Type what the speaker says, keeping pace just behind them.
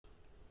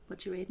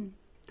What you reading?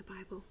 The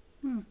Bible.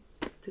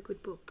 It's a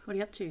good book. What are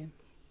you up to?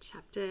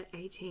 Chapter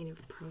 18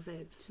 of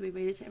Proverbs. Should we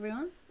read it to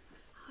everyone?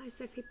 Hi,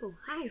 so people.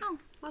 Hi. Oh.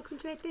 Welcome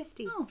to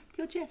 8THIRSTY. Oh,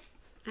 you're Jess.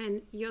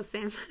 And you're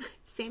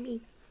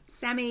Sammy.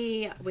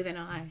 Sammy with an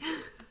I.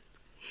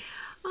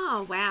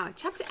 Oh, wow.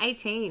 Chapter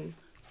 18.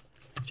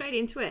 Straight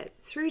into it.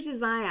 Through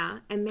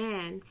desire, a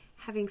man,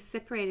 having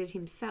separated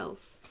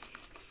himself,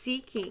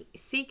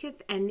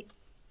 seeketh and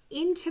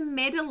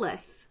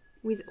intermeddleth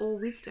with all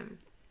wisdom.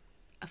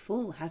 A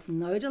fool hath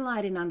no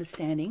delight in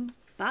understanding,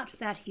 but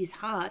that his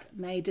heart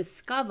may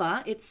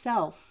discover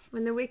itself.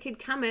 When the wicked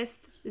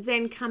cometh,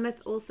 then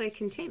cometh also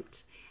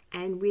contempt,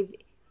 and with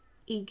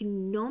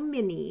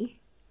ignominy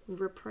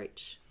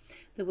reproach.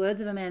 The words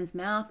of a man's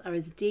mouth are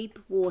as deep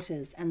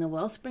waters, and the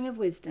wellspring of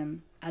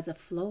wisdom as a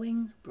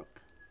flowing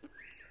brook.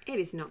 It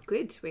is not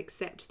good to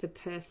accept the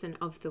person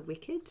of the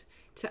wicked,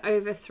 to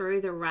overthrow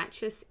the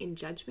righteous in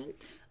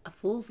judgment. A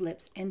fool's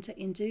lips enter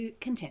into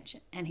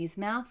contention, and his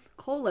mouth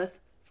calleth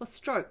for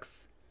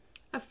strokes.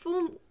 A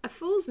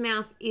fool's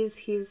mouth is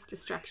his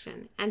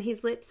destruction, and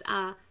his lips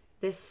are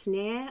the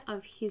snare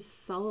of his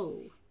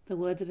soul. The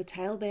words of a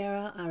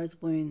talebearer are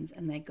as wounds,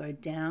 and they go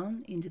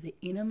down into the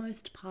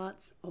innermost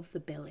parts of the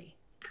belly.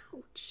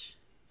 Ouch.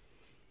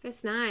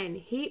 Verse 9,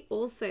 he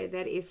also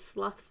that is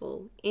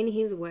slothful in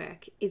his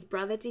work is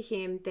brother to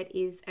him that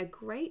is a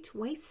great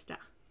waster.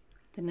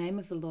 The name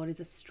of the Lord is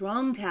a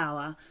strong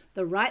tower.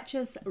 The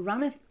righteous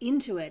runneth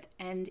into it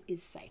and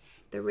is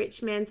safe. The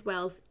rich man's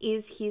wealth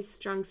is his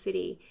strong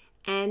city,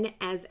 and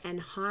as an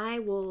high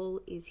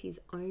wall is his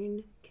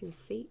own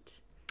conceit.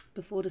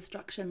 Before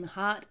destruction the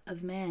heart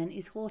of man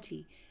is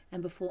haughty,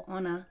 and before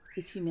honour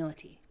is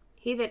humility.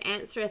 He that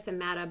answereth a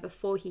matter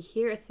before he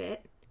heareth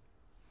it,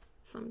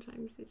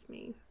 sometimes is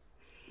me.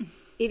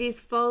 It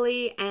is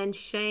folly and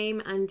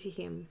shame unto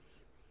him.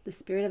 The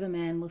spirit of a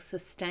man will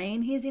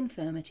sustain his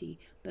infirmity,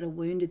 but a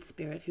wounded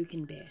spirit who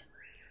can bear?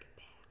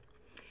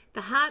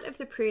 The heart of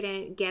the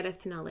prudent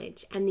getteth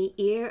knowledge, and the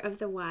ear of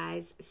the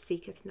wise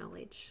seeketh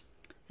knowledge.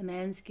 A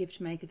man's gift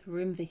maketh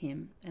room for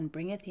him, and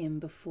bringeth him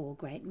before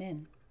great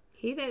men.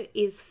 He that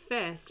is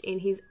first in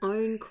his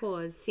own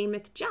cause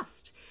seemeth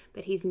just,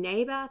 but his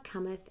neighbour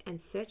cometh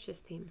and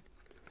searcheth him.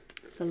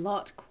 The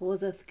lot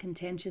causeth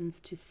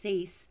contentions to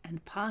cease,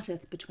 and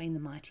parteth between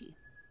the mighty.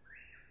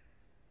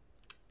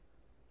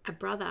 A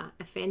brother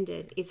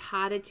offended is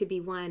harder to be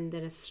won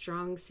than a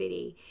strong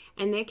city,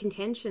 and their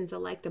contentions are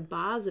like the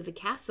bars of a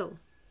castle.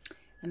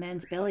 A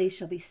man's belly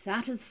shall be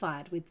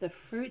satisfied with the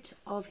fruit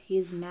of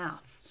his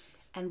mouth,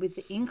 and with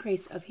the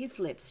increase of his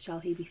lips shall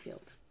he be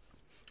filled.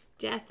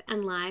 Death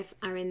and life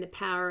are in the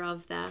power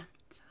of the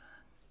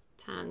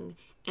tongue,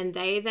 and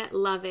they that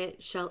love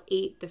it shall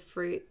eat the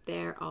fruit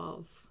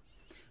thereof.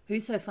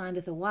 Whoso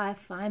findeth a wife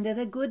findeth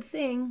a good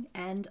thing,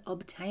 and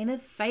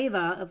obtaineth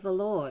favour of the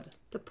Lord.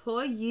 The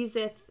poor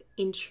useth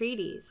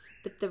entreaties,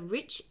 but the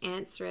rich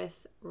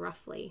answereth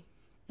roughly.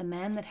 A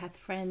man that hath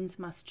friends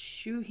must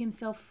shew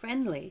himself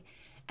friendly,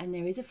 and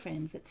there is a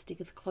friend that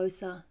sticketh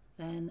closer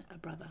than a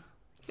brother.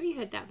 Have you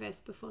heard that verse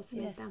before,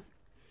 Samantha? Yes.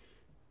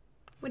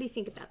 What do you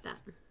think about that?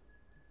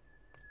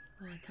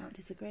 Well, I can't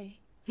disagree.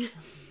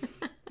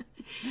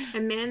 A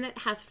man that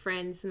hath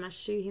friends must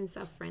shew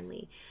himself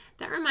friendly.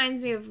 That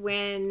reminds me of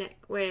when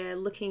we're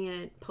looking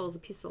at Paul's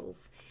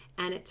epistles,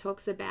 and it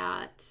talks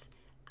about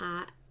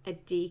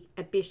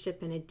a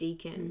bishop and a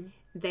deacon.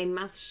 They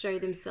must show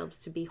themselves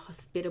to be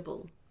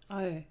hospitable.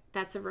 Oh.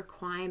 That's a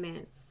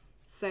requirement.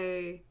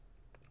 So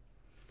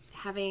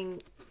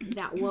having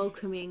that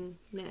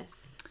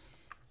welcomingness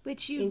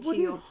Which into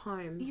your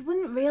home. You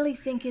wouldn't really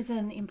think is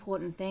an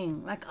important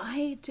thing. Like,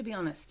 I, to be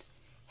honest,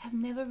 have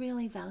never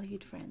really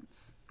valued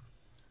friends.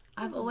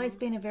 I've always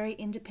been a very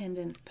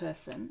independent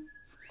person.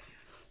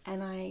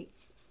 And I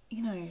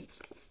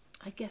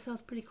guess I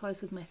was pretty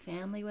close with my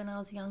family when I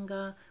was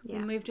younger. Yeah.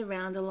 We moved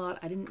around a lot.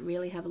 I didn't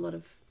really have a lot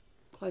of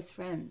close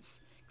friends,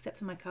 except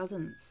for my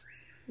cousins.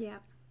 Yeah.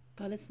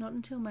 But it's not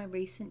until my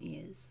recent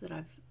years that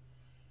I've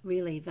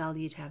really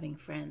valued having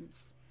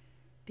friends.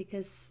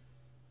 Because,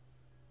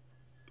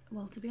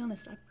 well, to be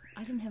honest,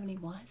 I didn't have any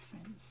wise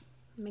friends.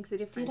 It makes a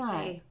difference. Did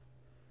I? Hey?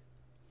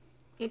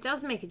 It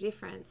does make a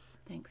difference.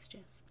 Thanks,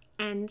 Jess.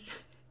 And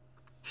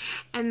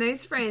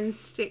those friends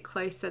stick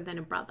closer than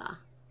a brother.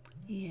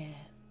 Yeah.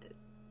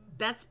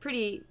 That's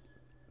pretty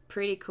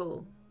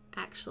cool,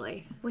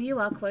 actually. Well, you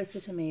are closer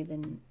to me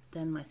than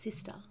my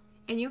sister.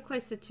 And you're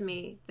closer to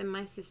me than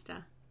my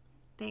sister.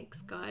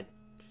 Thanks, God,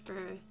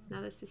 for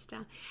another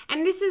sister.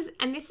 And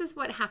this is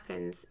what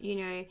happens. You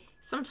know,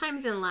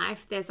 sometimes in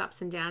life there's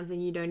ups and downs,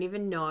 and you don't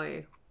even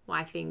know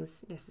why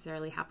things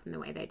necessarily happen the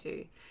way they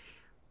do.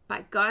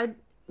 But God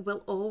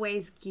will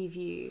always give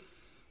you.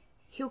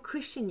 He'll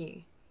cushion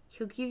you.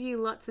 He'll give you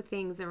lots of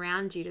things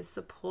around you to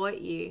support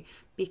you,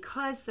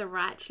 because the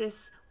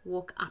righteous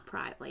walk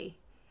uprightly,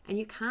 and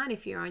you can't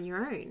if you're on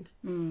your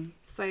own.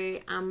 So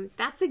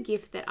that's a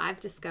gift that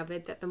I've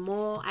discovered, that the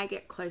more I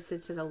get closer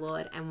to the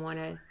Lord and want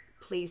to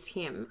please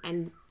him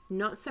and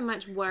not so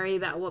much worry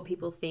about what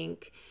people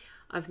think,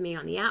 of me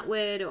on the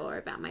outward or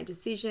about my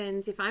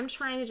decisions, if I'm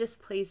trying to just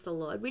please the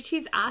Lord, which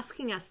he's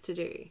asking us to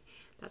do,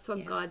 that's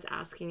what God's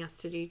asking us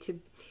to do,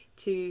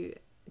 to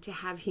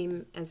have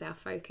him as our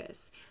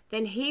focus,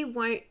 then he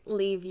won't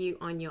leave you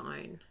on your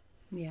own.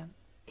 Yeah.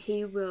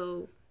 He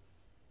will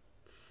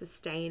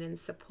sustain and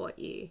support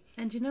you.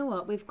 And you know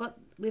what? We've got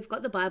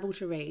the Bible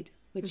to read,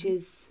 which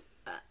is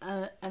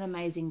an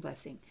amazing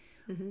blessing.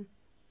 Mm-hmm.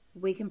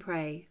 We can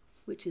pray,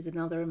 which is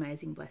another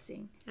amazing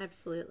blessing.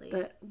 Absolutely.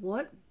 But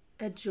what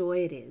a joy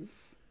it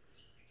is.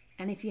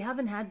 And if you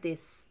haven't had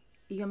this,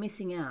 you're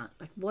missing out.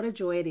 Like, what a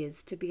joy it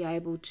is to be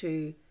able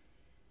to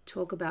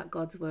talk about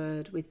God's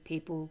word with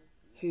people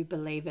who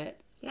believe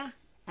it. Yeah.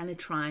 And are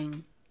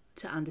trying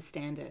to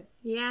understand it.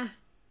 Yeah.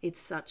 It's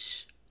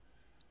such,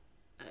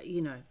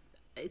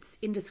 it's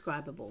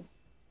indescribable.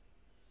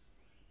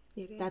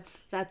 It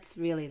is. That's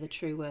really the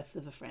true worth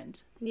of a friend.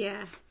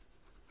 Yeah.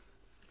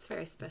 It's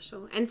very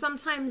special. And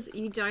sometimes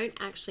you don't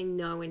actually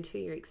know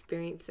until you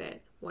experience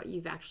it what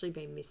you've actually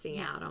been missing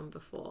out on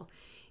before.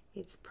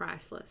 It's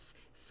priceless.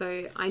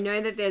 So I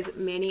know that there's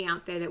many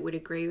out there that would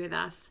agree with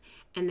us,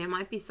 and there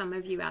might be some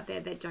of you out there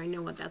that don't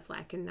know what that's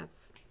like, and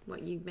that's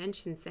what you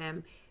mentioned,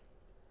 Sam.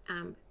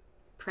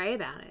 Pray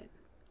about it.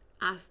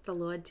 Ask the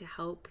Lord to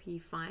help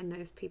you find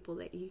those people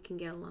that you can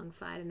get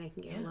alongside and they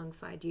can get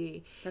alongside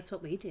you. That's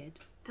what we did.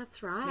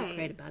 That's right. We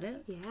prayed about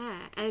it.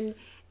 Yeah.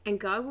 And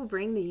God will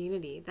bring the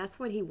unity. That's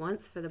what he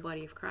wants for the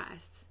body of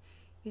Christ.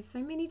 So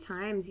many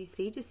times you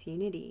see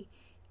disunity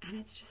and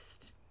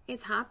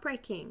it's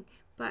heartbreaking.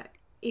 But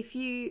if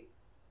you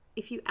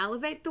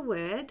elevate the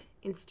word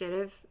instead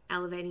of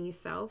elevating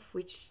yourself,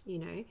 which,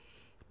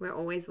 we're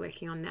always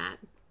working on that.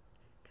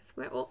 Because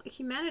we're all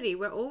humanity,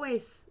 we're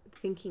always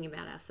thinking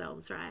about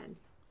ourselves, right?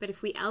 But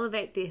if we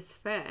elevate this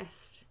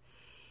first,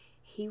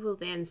 he will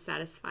then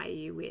satisfy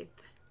you with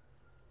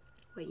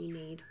what you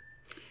need.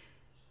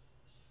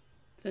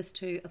 Verse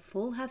 2, a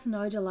fool hath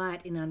no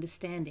delight in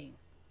understanding.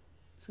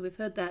 So we've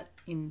heard that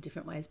in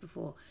different ways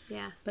before.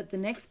 Yeah. But the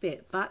next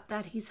bit, but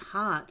that his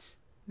heart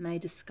may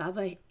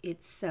discover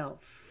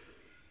itself.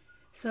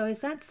 So is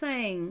that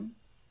saying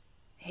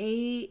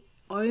he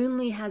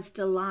only has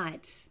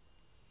delight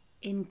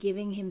in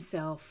giving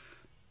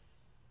himself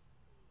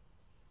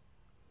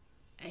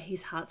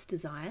his heart's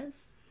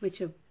desires,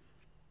 which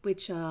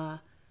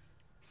are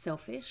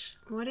selfish?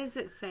 What does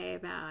it say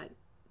about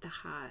the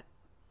heart?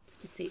 It's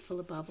deceitful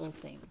above all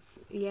things.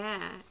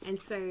 Yeah, and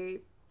so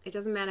it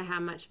doesn't matter how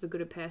much of a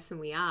good a person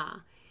we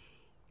are.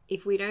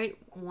 If we don't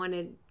want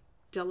to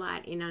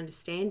delight in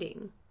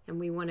understanding and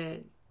we want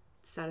to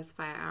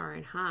satisfy our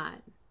own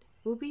heart,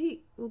 we'll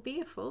be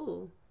a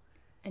fool.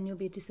 And you'll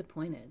be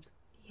disappointed.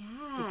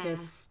 Yeah.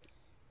 Because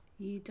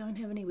you don't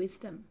have any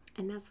wisdom.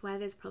 And that's why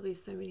there's probably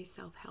so many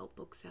self-help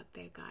books out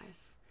there,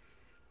 guys.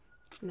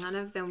 None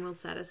of them will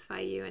satisfy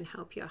you and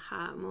help your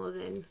heart more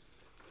than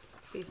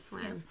this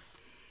one.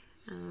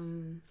 Yeah.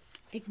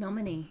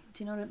 Ignominy.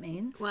 Do you know what it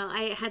means? Well,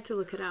 I had to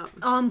look it up.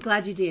 Oh, I'm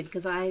glad you did,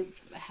 because I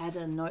had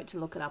a note to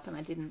look it up and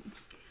I didn't.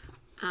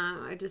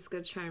 I just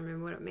got to try and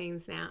remember what it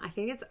means now. I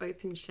think it's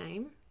open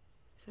shame.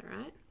 Is that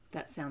right?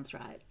 That sounds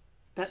right.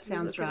 That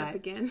sounds right.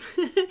 Look it up again.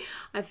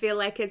 I feel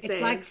like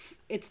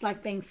it's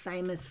like being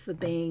famous for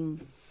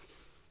being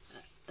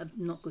a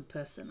not good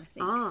person, I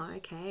think. Oh,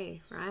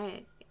 okay,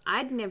 right.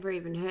 I'd never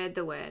even heard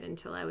the word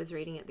until I was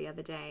reading it the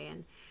other day,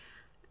 and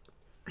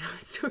I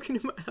was talking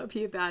to my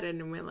hubby about it,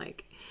 and we're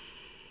like,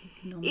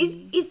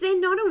 is there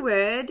not a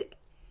word?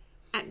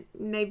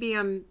 Maybe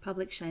I'm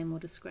public shame or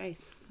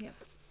disgrace. Yep.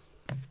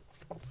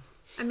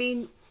 I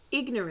mean,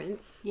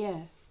 ignorance.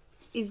 Yeah.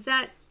 Is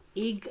that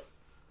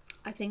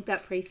I think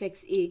that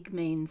prefix ig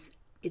means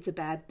it's a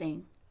bad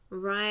thing.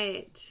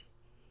 Right.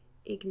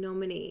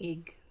 Ignominy.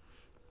 Ig.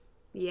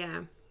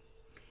 Yeah.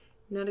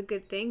 Not a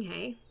good thing,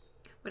 hey?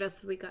 What else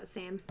have we got,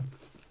 Sam?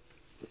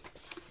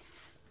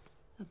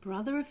 A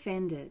brother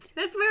offended.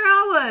 That's where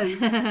I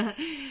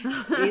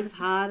was. Is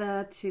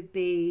harder to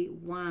be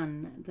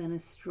won than a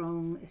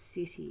strong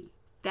city.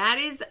 That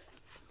is...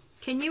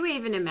 Can you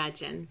even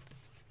imagine?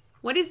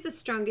 What is the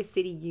strongest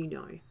city you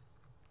know?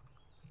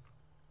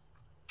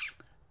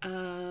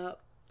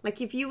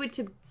 Like if you were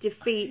to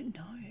defeat...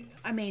 No.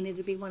 I mean, it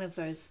would be one of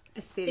those...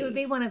 A city. It would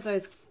be one of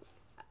those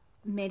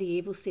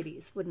medieval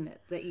cities, wouldn't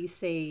it? That you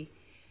see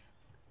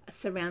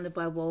surrounded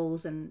by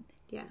walls and...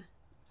 Yeah.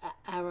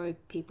 Arrow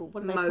people.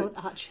 What are Moats. they called?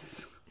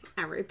 Archers.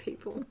 Arrow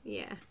people,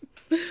 yeah.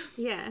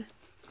 Yeah.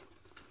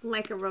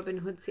 Like a Robin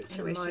Hood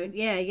situation.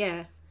 Yeah,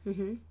 yeah.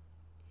 Mm-hmm.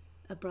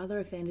 A brother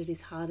offended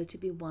is harder to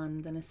be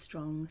won than a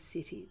strong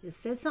city. It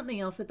says something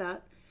else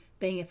about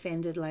being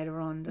offended later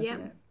on,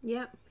 doesn't it?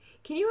 Yep.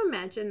 Can you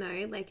imagine,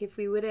 though, like if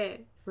we were to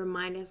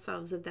remind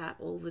ourselves of that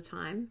all the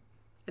time,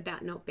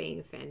 about not being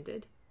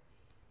offended?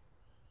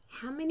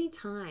 How many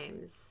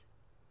times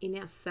in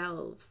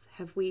ourselves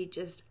have we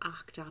just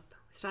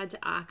started to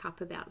arc up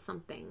about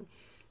something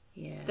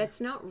that's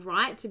not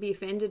right to be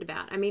offended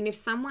about? I mean, if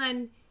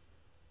someone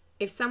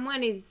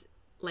is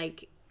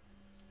like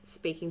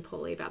speaking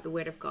poorly about the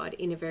word of God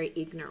in a very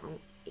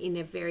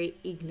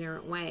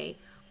ignorant way,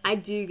 I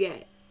do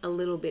get a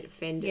little bit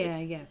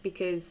offended. Yeah.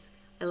 Because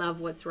I love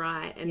what's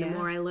right. And Yeah. the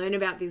more I learn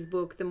about this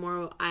book, the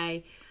more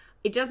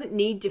it doesn't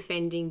need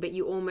defending, but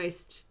you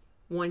almost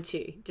want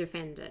to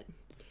defend it.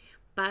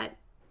 But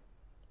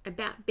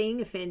about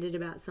being offended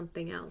about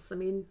something else, I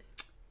mean...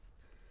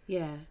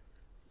 Yeah.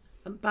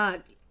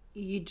 But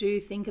you do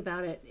think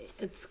about it.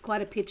 It's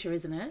quite a picture,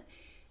 isn't it?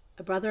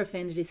 A brother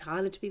offended is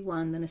harder to be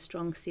won than a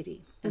strong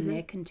city, and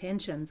their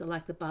contentions are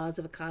like the bars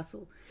of a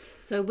castle.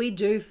 So we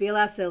do feel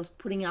ourselves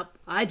putting up,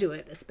 I do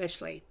it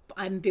especially,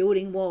 I'm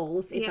building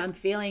walls. If I'm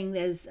feeling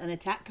there's an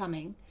attack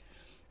coming,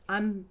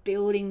 I'm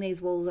building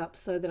these walls up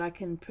so that I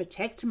can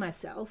protect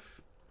myself.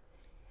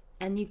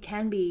 And you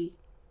can be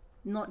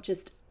not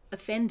just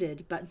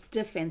offended, but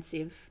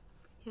defensive.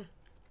 Yeah.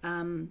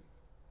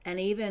 And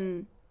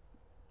even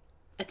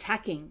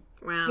attacking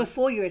Wow.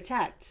 before you're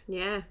attacked,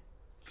 Yeah.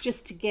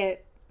 just to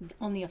get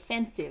on the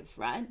offensive,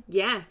 right?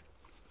 Yeah.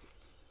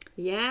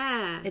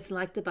 Yeah. It's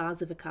like the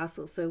bars of a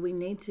castle. So we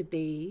need to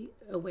be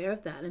aware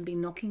of that and be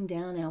knocking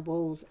down our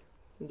walls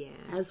Yeah.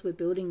 as we're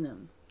building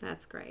them,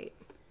 That's great.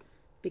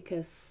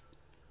 because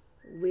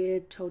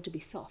we're told to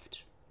be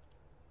soft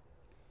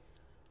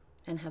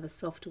and have a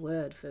soft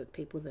word for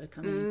people that are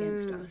coming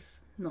against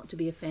us, not to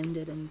be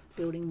offended and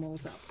building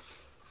walls up.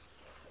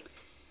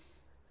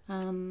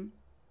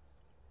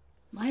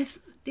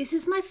 This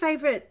is my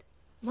favorite,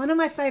 one of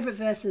my favorite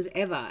verses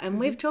ever, and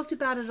we've talked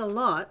about it a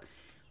lot,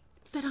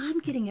 but I'm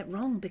getting it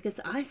wrong, because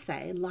I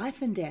say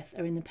life and death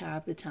are in the power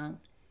of the tongue,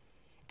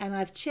 and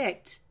I've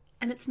checked,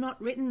 and it's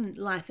not written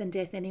life and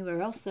death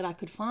anywhere else that I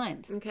could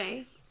find.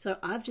 Okay. So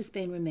I've just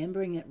been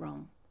remembering it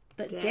wrong.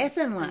 But death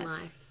and life,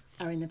 life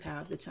are in the power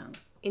of the tongue.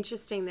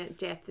 Interesting that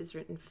death is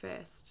written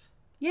first.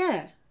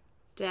 Yeah.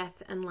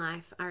 Death and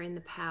life are in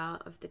the power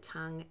of the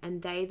tongue,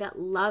 and they that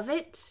love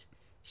it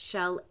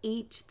shall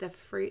eat the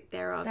fruit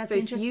thereof. That's so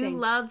if interesting. you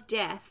love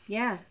death,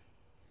 Yeah.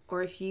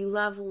 or if you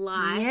love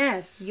life,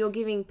 Yes. you're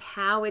giving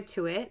power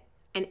to it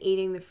and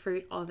eating the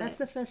fruit of That's it.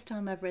 the first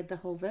time I've read the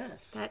whole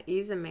verse. That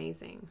is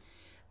amazing.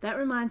 That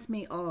reminds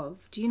me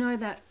of, do you know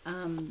that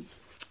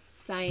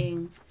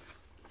saying,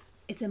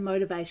 it's a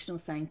motivational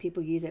saying,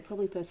 people use it,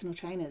 probably personal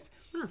trainers.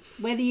 Oh.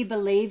 Whether you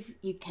believe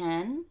you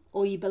can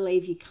or you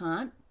believe you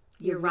can't,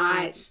 you're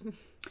right.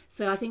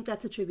 So I think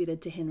that's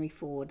attributed to Henry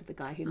Ford, the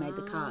guy who made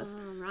the cars.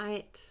 Oh,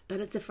 right.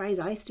 But it's a phrase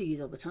I used to use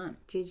all the time.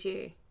 Did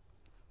you?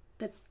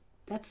 But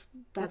that's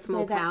more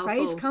where that powerful.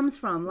 phrase comes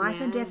from.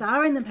 Life and Yeah. death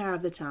are in the power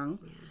of the tongue.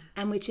 Yeah.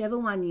 And whichever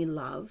one you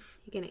love,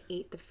 You're going to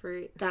eat the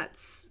fruit.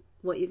 that's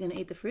what you're going to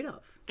eat the fruit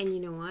of. And you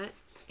know what?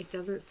 It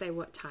doesn't say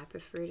what type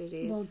of fruit it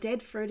is. Well,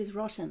 dead fruit is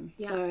rotten.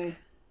 Yuck. So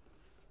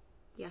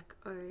Yuck.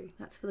 Oh,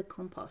 that's for the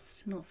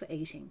compost, not for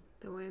eating.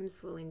 the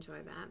worms will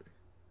enjoy that.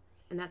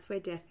 And that's where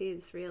death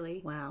is,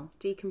 really. Wow.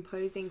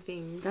 Decomposing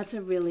things.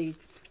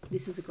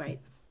 This is a great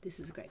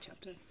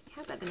chapter.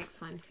 How about the next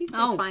one? Who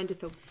said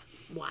findeth a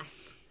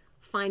wife?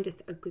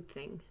 Findeth a good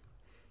thing.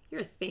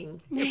 You're a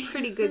thing. You're a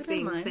pretty good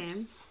thing,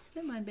 Sam.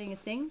 Don't mind being a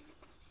thing.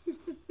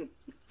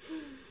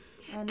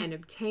 And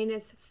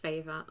obtaineth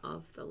favour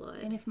of the Lord.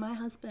 And if my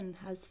husband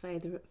has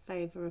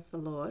favour of the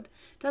Lord,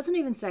 doesn't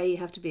even say you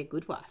have to be a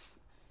good wife.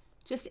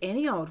 Just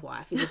any old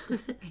wife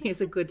is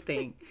a good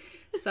thing.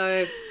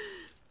 So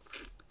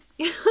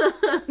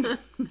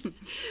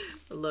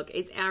Look,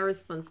 it's our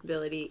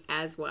responsibility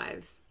as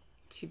wives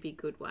to be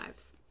good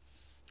wives.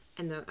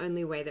 And the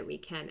only way that we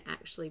can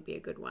actually be a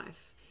good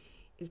wife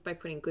is by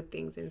putting good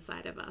things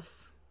inside of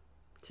us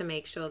to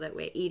make sure that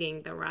we're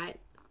eating the right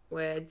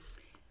words.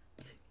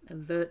 a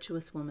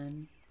virtuous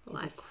woman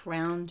is a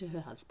crown to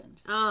her husband.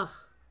 Oh,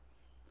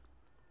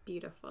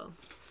 beautiful.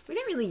 We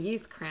don't really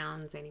use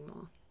crowns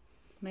anymore.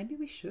 Maybe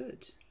we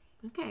should.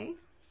 Okay.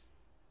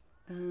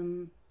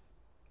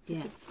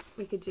 Yeah.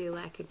 We could do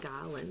like a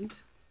garland,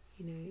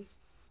 a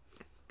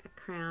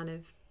crown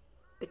of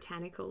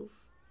botanicals.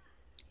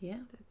 Yeah.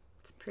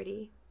 It's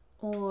pretty.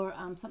 Or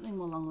something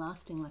more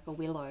long-lasting, like a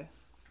willow.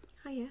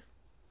 Oh, yeah.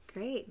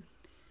 Great.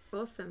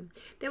 Awesome.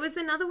 There was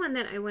another one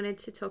that I wanted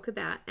to talk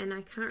about, and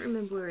I can't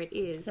remember where it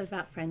is. So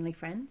about friendly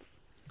friends.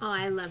 Oh,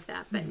 I love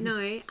that. But no,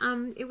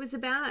 it was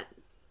about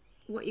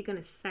what you're going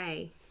to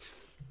say.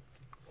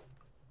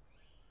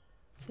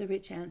 The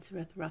rich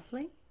answereth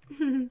roughly.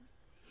 Nope.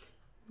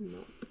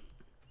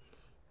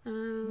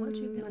 What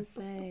you going to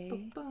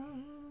say?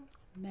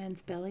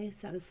 Man's belly is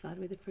satisfied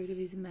with the fruit of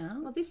his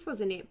mouth. Well, this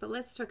wasn't it, but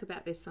let's talk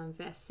about this one.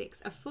 Verse 6.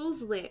 A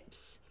fool's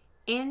lips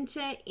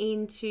enter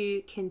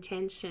into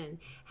contention.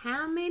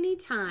 How many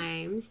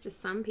times do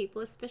some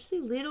people, especially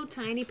little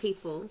tiny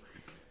people,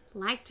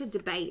 like to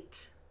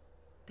debate?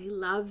 They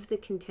love the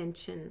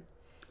contention.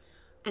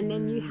 And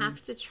then you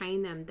have to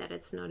train them that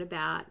it's not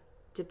about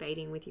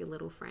debating with your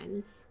little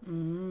friends.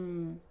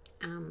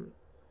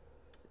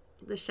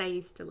 Lachey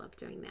used to love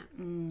doing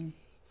that.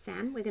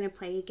 Sam, we're going to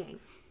play a game.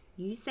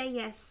 You say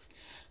yes,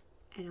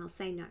 and I'll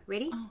say no.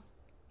 Ready? Oh,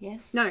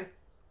 yes. No.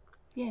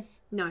 Yes.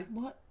 No.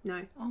 What?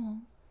 No. Oh.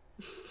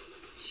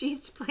 She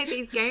used to play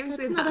these games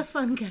That's with not us. a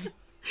fun game.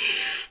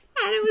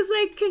 And it was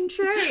like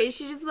contrary.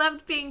 She just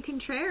loved being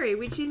contrary,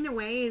 which in a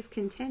way is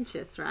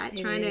contentious, right?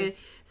 Trying to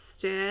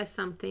stir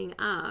something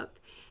up.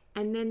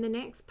 And then the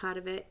next part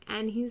of it,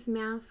 and his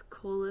mouth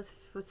calleth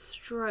for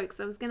strokes.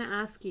 I was going to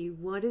ask you,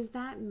 what does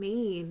that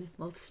mean?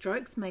 Well,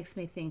 strokes makes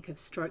me think of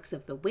strokes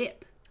of the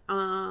whip.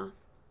 On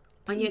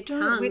your You tongue.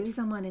 don't whip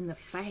someone in the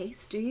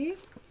face, do you?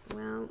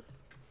 Well,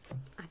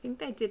 I think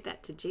they did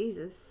that to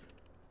Jesus.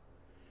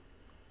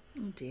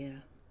 Oh,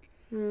 dear.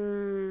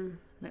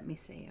 Let me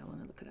see. I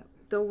want to look it up.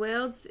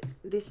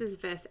 This is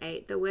verse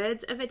 8. The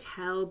words of a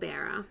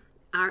talebearer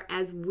are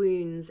as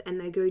wounds, and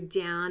they go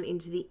down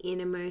into the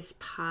innermost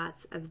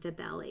parts of the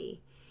belly.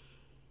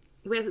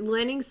 We're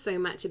learning so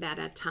much about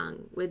our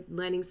tongue. We're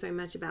learning so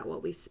much about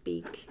what we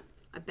speak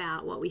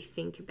about, what we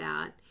think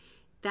about.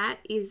 That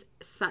is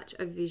such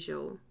a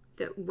visual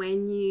that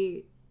when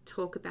you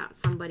talk about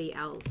somebody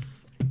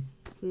else,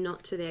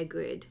 not to their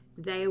good,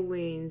 they are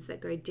wounds that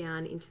go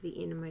down into the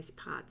innermost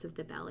parts of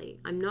the belly.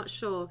 I'm not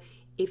sure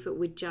if it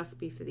would just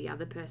be for the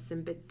other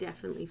person, but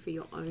definitely for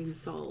your own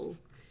soul.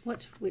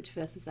 Which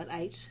verse is that?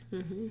 8?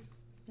 Mm-hmm.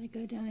 They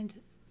go down into...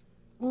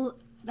 Well,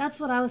 that's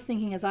what I was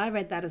thinking as I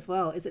read that as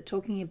well. Is it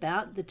talking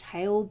about the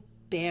talebearer's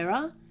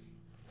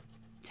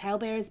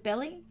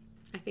belly?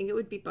 I think it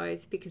would be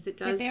both, because it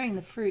does... They're bearing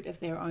the fruit of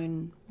their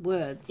own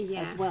words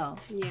as well.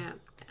 Yeah.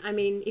 I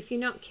mean, if you're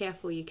not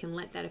careful, you can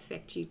let that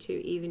affect you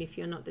too, even if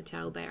you're not the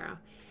talebearer.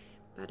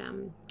 But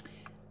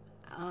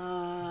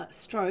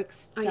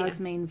strokes does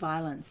mean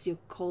violence. You're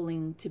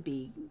calling to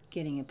be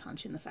getting a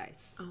punch in the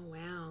face. Oh,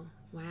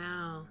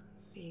 wow.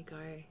 There you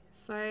go.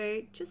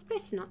 So just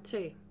best not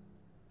to.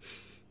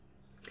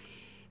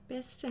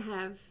 Best to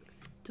have...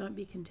 Don't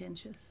be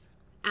contentious.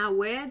 Our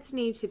words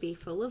need to be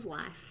full of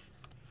life,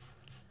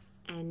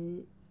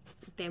 and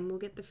then we'll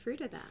get the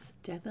fruit of that.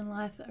 Death and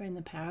life are in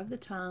the power of the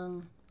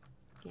tongue.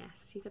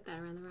 Yes, you got that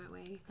around the right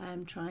way. I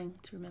am trying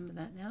to remember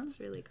that now. It's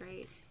really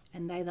great.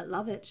 And they that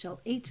love it shall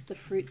eat the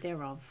fruit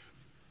thereof.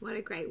 What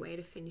a great way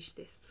to finish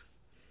this.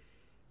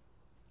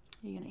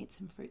 Are you going to eat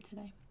some fruit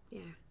today?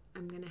 Yeah,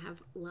 I'm going to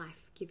have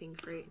life-giving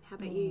fruit. How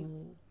about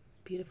you?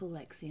 Beautiful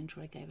Lexi and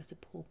Troy gave us a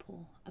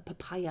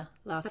papaya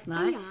last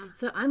night.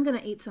 So I'm going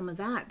to eat some of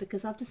that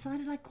because I've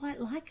decided I quite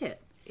like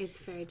it. It's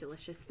very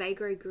delicious. They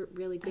grow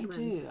really good ones. I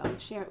do. I'll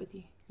share it with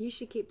you. You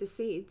should keep the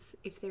seeds,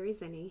 if there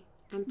is any.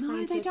 And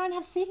No, they don't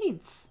have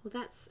seeds. Well,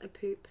 that's a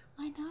poop.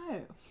 I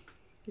know.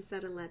 Is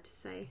that allowed to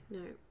say? No,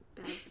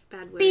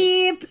 bad words.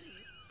 Beep.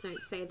 Don't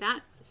say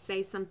that.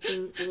 Say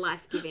something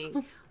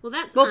life-giving. Well,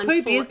 that's Well,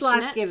 unfortunate. poop is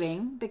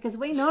life-giving because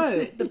we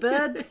know the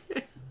birds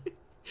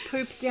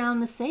poop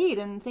down the seed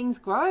and things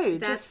grow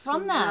just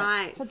from that.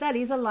 Right. So that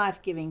is a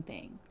life-giving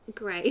thing.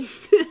 Great.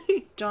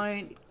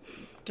 Don't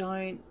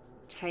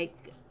take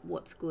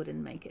what's good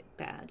and make it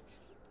bad.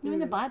 You know, in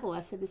the Bible,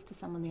 I said this to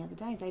someone the other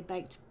day, they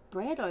baked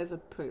bread over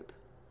poop.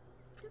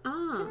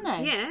 Oh, Didn't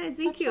they? yeah,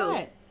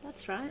 Ezekiel.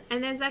 That's right.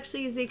 And there's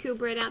actually Ezekiel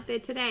bread out there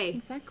today.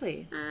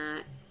 Exactly.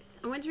 I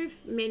wonder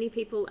if many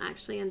people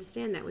actually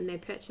understand that when they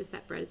purchase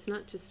that bread. It's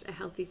not just a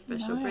healthy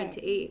special bread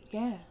to eat.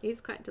 Yeah. It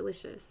is quite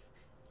delicious.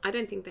 I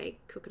don't think they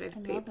cook it over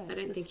poop. I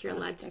don't think you're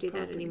allowed to do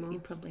that anymore.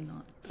 You're probably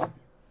not.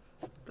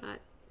 But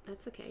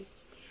that's okay.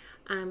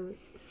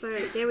 So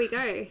there we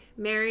go.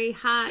 Mary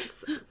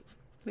Hearts.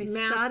 We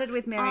started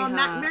with Mary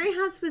Hearts. Mary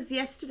Hearts was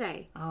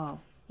yesterday. Oh.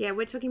 Yeah,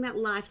 we're talking about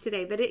life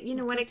today, but it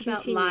continues.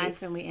 About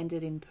life and we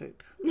ended in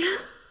poop.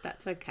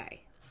 That's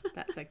okay.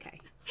 That's okay.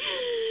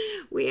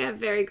 We are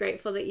very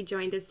grateful that you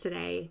joined us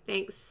today.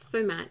 Thanks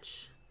so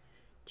much.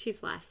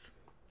 Choose life.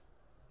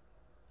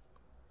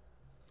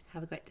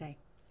 Have a great day.